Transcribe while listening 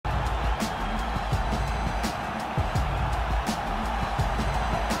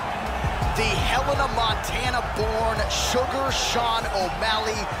Helena, Montana-born Sugar Sean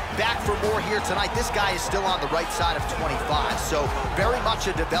O'Malley back for more here tonight. This guy is still on the right side of 25, so very much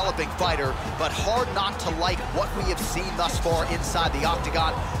a developing fighter, but hard not to like what we have seen thus far inside the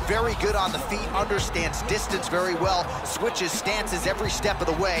octagon. Very good on the feet, understands distance very well, switches stances every step of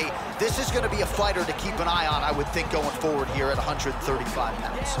the way. This is going to be a fighter to keep an eye on, I would think, going forward here at 135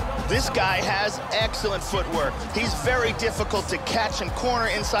 pounds. This guy has excellent footwork. He's very difficult to catch and corner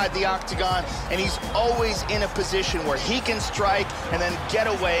inside the octagon, and he's always in a position where he can strike and then get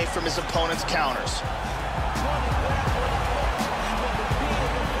away from his opponent's counters.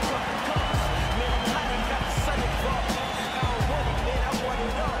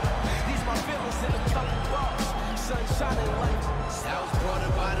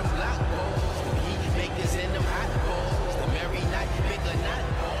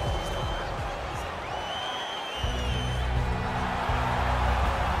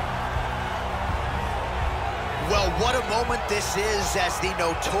 Well, what a moment this is as the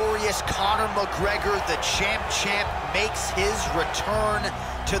notorious Conor McGregor, the champ, makes his return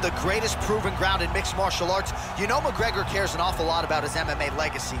to the greatest proven ground in mixed martial arts. You know McGregor cares an awful lot about his MMA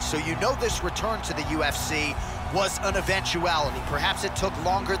legacy, so you know this return to the UFC was an eventuality. Perhaps it took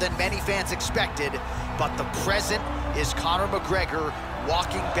longer than many fans expected, but the present is Conor McGregor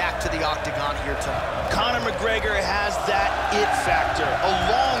walking back to the octagon here tonight. Conor McGregor has that it factor,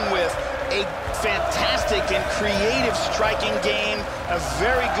 along with a fantastic and creative striking game, a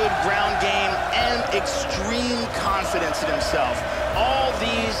very good ground game, and extreme confidence in himself. All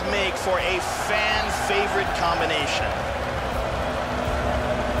these make for a fan-favorite combination.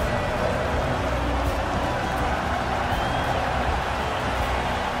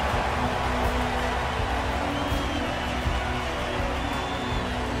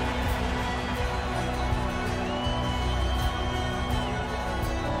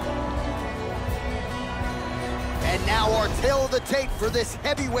 And now our tale of the tape for this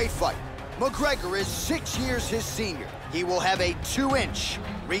heavyweight fight. McGregor is 6 years his senior. He will have a 2-inch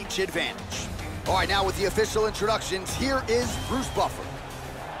reach advantage. All right, now with the official introductions, here is Bruce Buffer.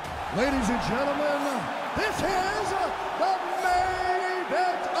 Ladies and gentlemen, this is the main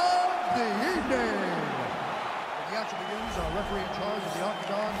event of the evening. The action begins, our referee in charge of the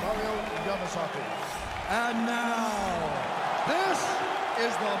octagon, Mario Yamasaki. And now, this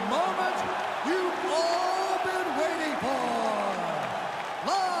is the moment you've all been waiting for.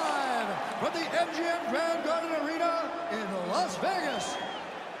 Live from the MGM Grand Garden Arena in Las Vegas.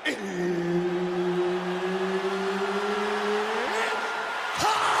 It's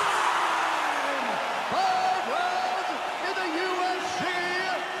time! 5 rounds in the UFC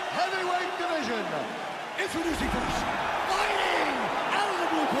Heavyweight Division. Introducing first, fighting out of the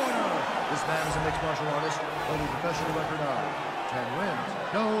blue corner. This man is a mixed martial artist, holding a professional record of 10 wins,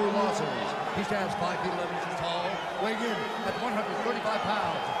 no losses. He stands 5 feet 11 inches tall, weighing in at 135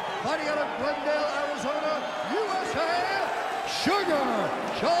 pounds. Fighting out of Glendale, Arizona, USA, Sugar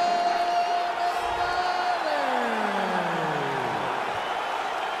Sean O'Malley.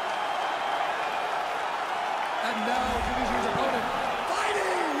 And now introducing his opponent,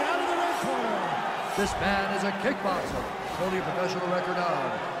 fighting out of the red corner. This man is a kickboxer, holding a professional record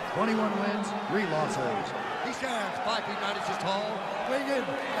of 21 wins, 3 losses. He stands 5 feet 9 inches tall, weighing in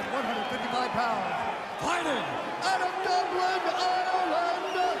at 155 pounds. Fighting out of Dublin, Ireland,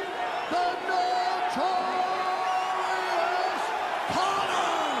 the notorious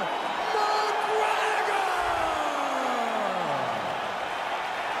Conor McGregor!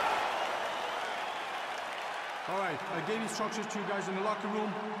 All right, I gave instructions to you guys in the locker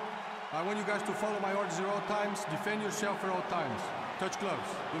room. I want you guys to follow my orders at all times, defend yourself at all times. Touch gloves.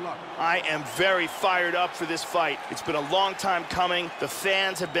 Good luck. I am very fired up for this fight. It's been a long time coming. The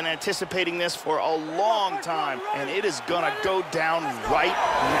fans have been anticipating this for a long time, and it is gonna go down right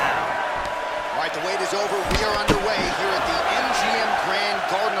now. All right, the wait is over. We are underway here at the MGM Grand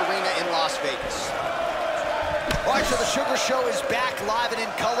Garden Arena in Las Vegas. All right, so the Sugar Show is back live and in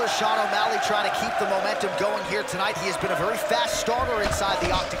color. Sean O'Malley trying to keep the momentum going here tonight. He has been a very fast starter inside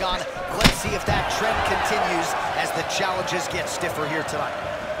the octagon. Let's see if that trend continues as the challenges get stiffer here tonight.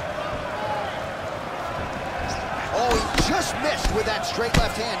 Oh, he just missed with that straight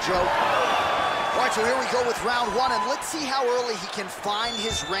left hand, Joe. All right, so here we go with round one, and let's see how early he can find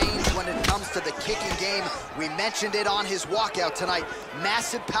his range when it comes to the kicking game. We mentioned it on his walkout tonight.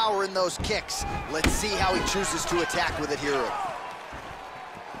 Massive power in those kicks. Let's see how he chooses to attack with it here early.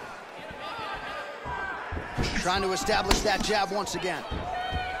 Trying to establish that jab once again.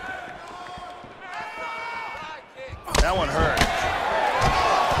 That one hurt.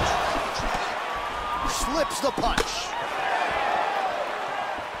 Slips the punch.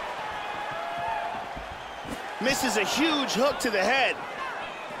 Misses a huge hook to the head.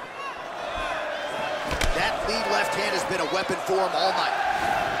 That lead left hand has been a weapon for him all night.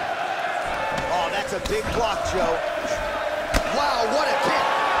 Oh, that's a big block, Joe. Wow, what a kick.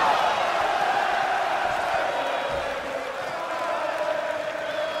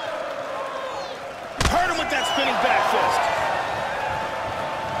 Hurt him with that spinning back fist.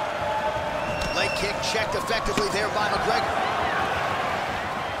 Leg kick checked effectively there by McGregor.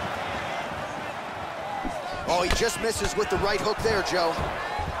 Oh, he just misses with the right hook there, Joe.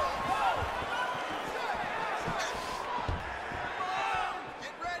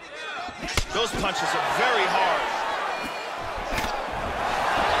 Those punches are very hard.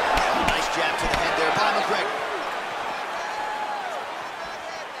 Nice jab to the head there by McGregor.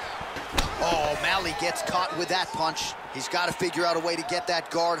 Oh, Malley gets caught with that punch. He's got to figure out a way to get that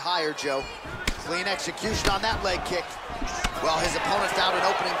guard higher, Joe. Clean execution on that leg kick. Well, his opponent found an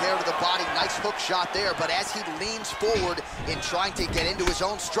opening there to the body. Nice hook shot there, but as he leans forward in trying to get into his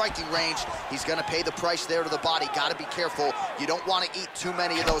own striking range, he's going to pay the price there to the body. Got to be careful. You don't want to eat too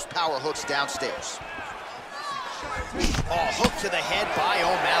many of those power hooks downstairs. Oh, hook to the head by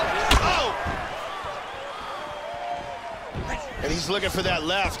O'Malley. Oh! And he's looking for that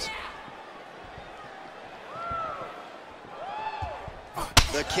left.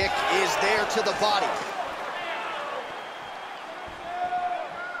 The kick is there to the body.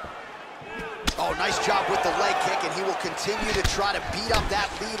 Oh, nice job with the leg kick, and he will continue to try to beat up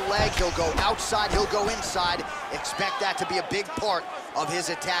that lead leg. He'll go outside, he'll go inside. Expect that to be a big part of his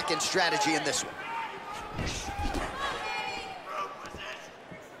attack and strategy in this one.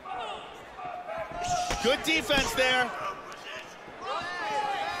 Good defense there.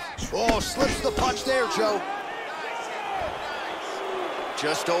 Oh, slips the punch there, Joe.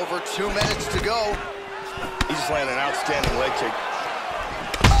 Just over 2 minutes to go. He just landed an outstanding leg kick.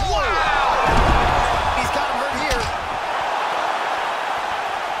 Wow! He's got him hurt here.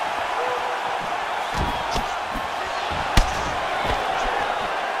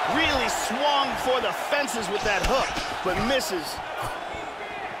 Really swung for the fences with that hook, but misses.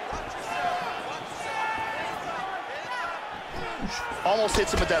 Almost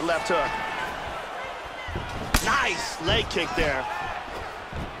hits him with that left hook. Nice leg kick there.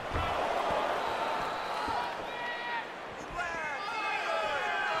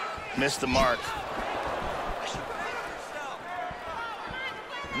 Missed the mark.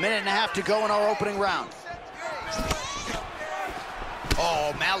 Minute and a half to go in our opening round.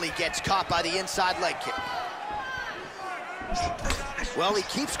 Oh, Malley gets caught by the inside leg kick. Well, he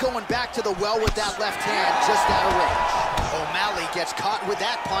keeps going back to the well with that left hand, just out of range. O'Malley gets caught with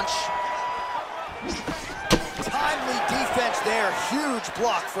that punch. Timely defense there, huge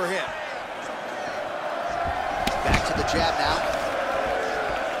block for him. Back to the jab now.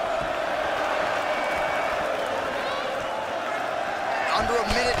 Under a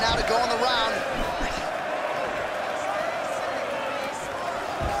minute now to go in the round.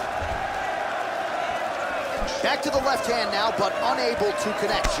 Back to the left hand now, but unable to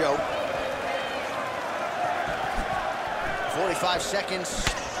connect, Joe. 45 seconds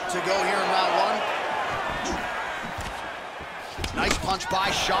to go here in round one. Nice punch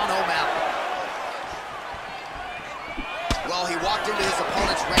by Sean O'Malley. Well, he walked into his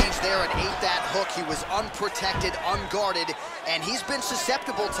opponent's range there and ate that hook. He was unprotected, unguarded, and he's been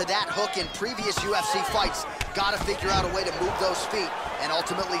susceptible to that hook in previous UFC fights. Got to figure out a way to move those feet and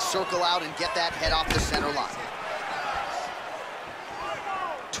ultimately circle out and get that head off the center line.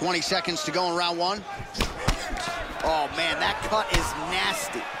 20 seconds to go in round one. Oh, man, that cut is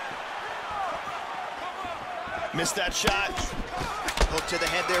nasty. Missed that shot. Hook to the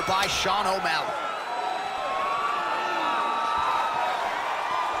head there by Sean O'Malley.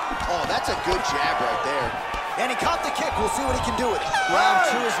 Oh, that's a good jab right there. And he caught the kick. We'll see what he can do with it. Round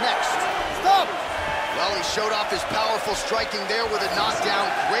two is next. Stop! Well, he showed off his powerful striking there with a knockdown.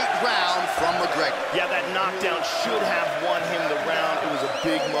 Great round from McGregor. Yeah, that knockdown should have won him the round. It was a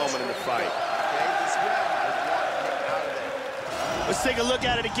big moment in the fight. Let's take a look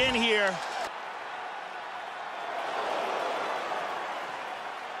at it again here.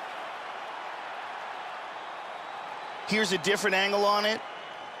 Here's a different angle on it.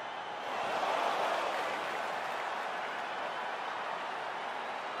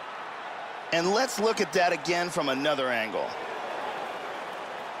 And let's look at that again from another angle.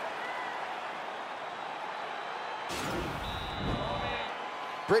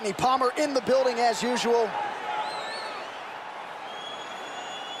 Brittany Palmer in the building as usual.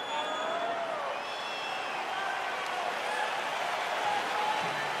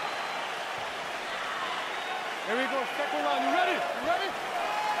 Here we go, second round. You ready? You ready?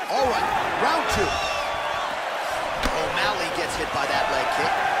 All right, round two. O'Malley gets hit by that leg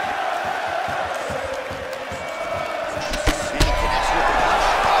kick. And he connects with the punch.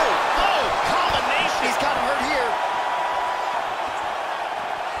 Oh, combination. He's got him hurt here.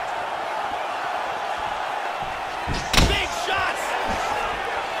 Big shots.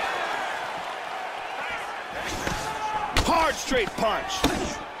 Hard straight punch.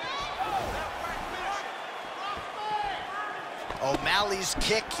 O'Malley's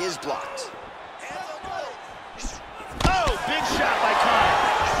kick is blocked. Oh, big shot by Conor.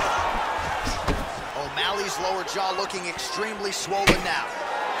 O'Malley's lower jaw looking extremely swollen now.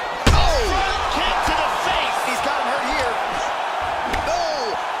 Oh! Kick to the face. He's got him hurt here. No!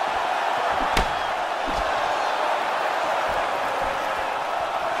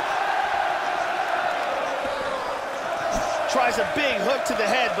 Tries a big hook to the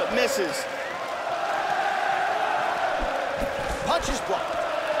head, but misses. Punch is blocked.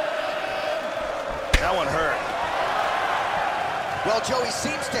 That one hurt. Well, Joe, he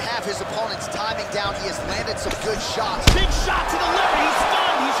seems to have his opponent's timing down. He has landed some good shots. Big shot to the liver. He's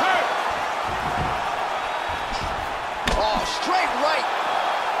stunned. He's hurt. Oh, straight right.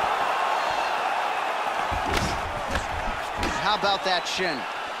 How about that shin?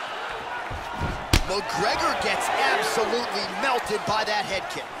 McGregor gets absolutely melted by that head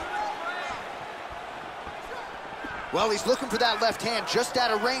kick. Well, he's looking for that left hand, just out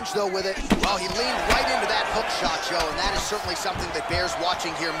of range, though, with it. Well, he leaned right into that hook shot, Joe, and that is certainly something that bears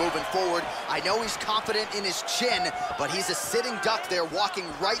watching here moving forward. I know he's confident in his chin, but he's a sitting duck there, walking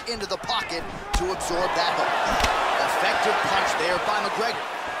right into the pocket to absorb that hook. Effective punch there by McGregor.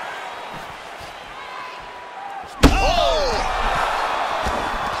 Oh!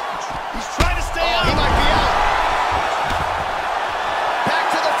 He's trying to stay up. He might be out.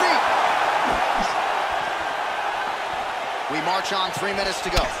 Back to the feet. We march on, 3 minutes to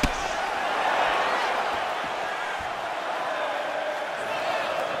go.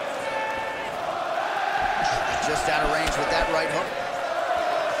 Just out of range with that right hook.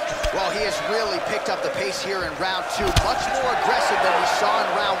 Well, he has really picked up the pace here in round 2. Much more aggressive than we saw in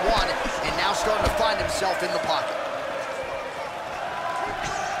round 1, and now starting to find himself in the pocket.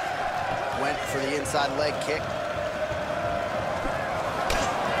 Went for the inside leg kick.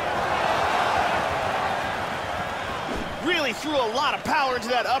 Really threw a lot of power into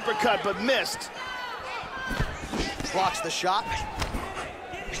that uppercut, but missed. Blocks the shot.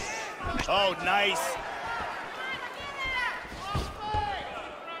 Oh, nice.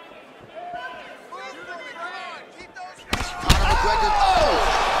 Conor McGregor. Oh!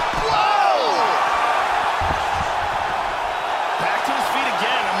 Whoa! Back to his feet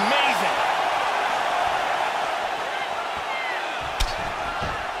again. Amazing.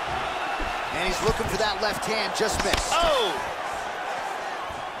 And he's looking for that left hand, just missed. Oh!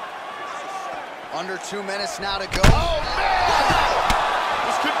 Under 2 minutes now to go. Oh, man!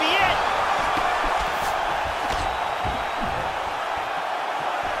 This could be it.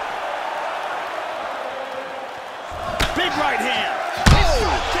 Big right hand. Oh!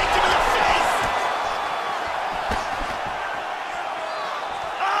 Kick him in the face.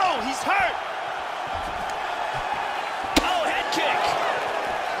 Oh, he's hurt. Oh, head kick.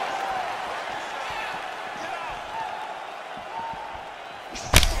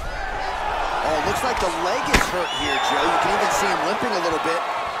 Oh, looks like the leg is hurt here, Joe. You can even see him limping a little bit.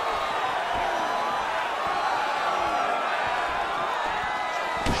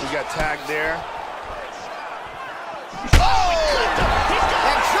 He got tagged there.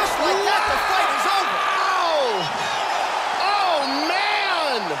 And just like that, the fight is over. Oh,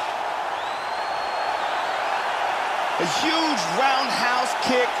 man! A huge roundhouse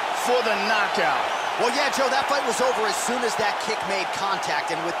kick for the knockout. Well, yeah, Joe, that fight was over as soon as that kick made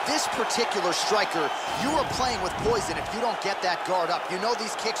contact. And with this particular striker, you are playing with poison if you don't get that guard up. You know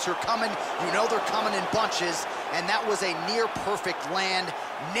these kicks are coming. You know they're coming in bunches. And that was a near-perfect land.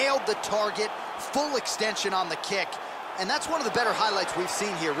 Nailed the target. Full extension on the kick. And that's one of the better highlights we've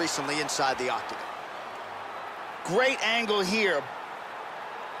seen here recently inside the octagon. Great angle here.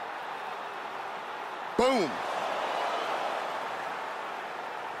 Boom.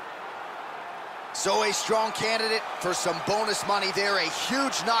 So a strong candidate for some bonus money there. A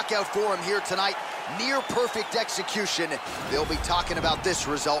huge knockout for him here tonight. Near perfect execution. They'll be talking about this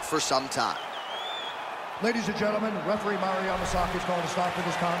result for some time. Ladies and gentlemen, referee Mario Yamasaki is calling a stop to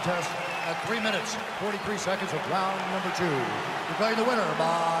this contest at 3 minutes, 43 seconds of round number 2. Declaring the winner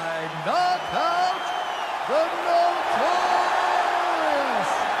by knockout, the notorious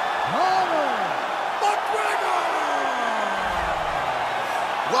Conor McGregor!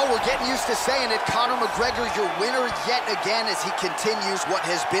 Well, we're getting used to saying it. Conor McGregor, your winner yet again as he continues what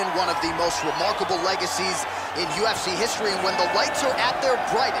has been one of the most remarkable legacies in UFC history. And when the lights are at their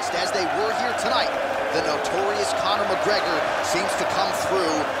brightest, as they were here tonight, the notorious Conor McGregor seems to come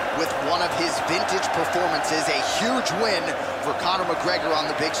through with one of his vintage performances. A huge win for Conor McGregor on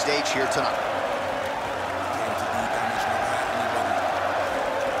the big stage here tonight.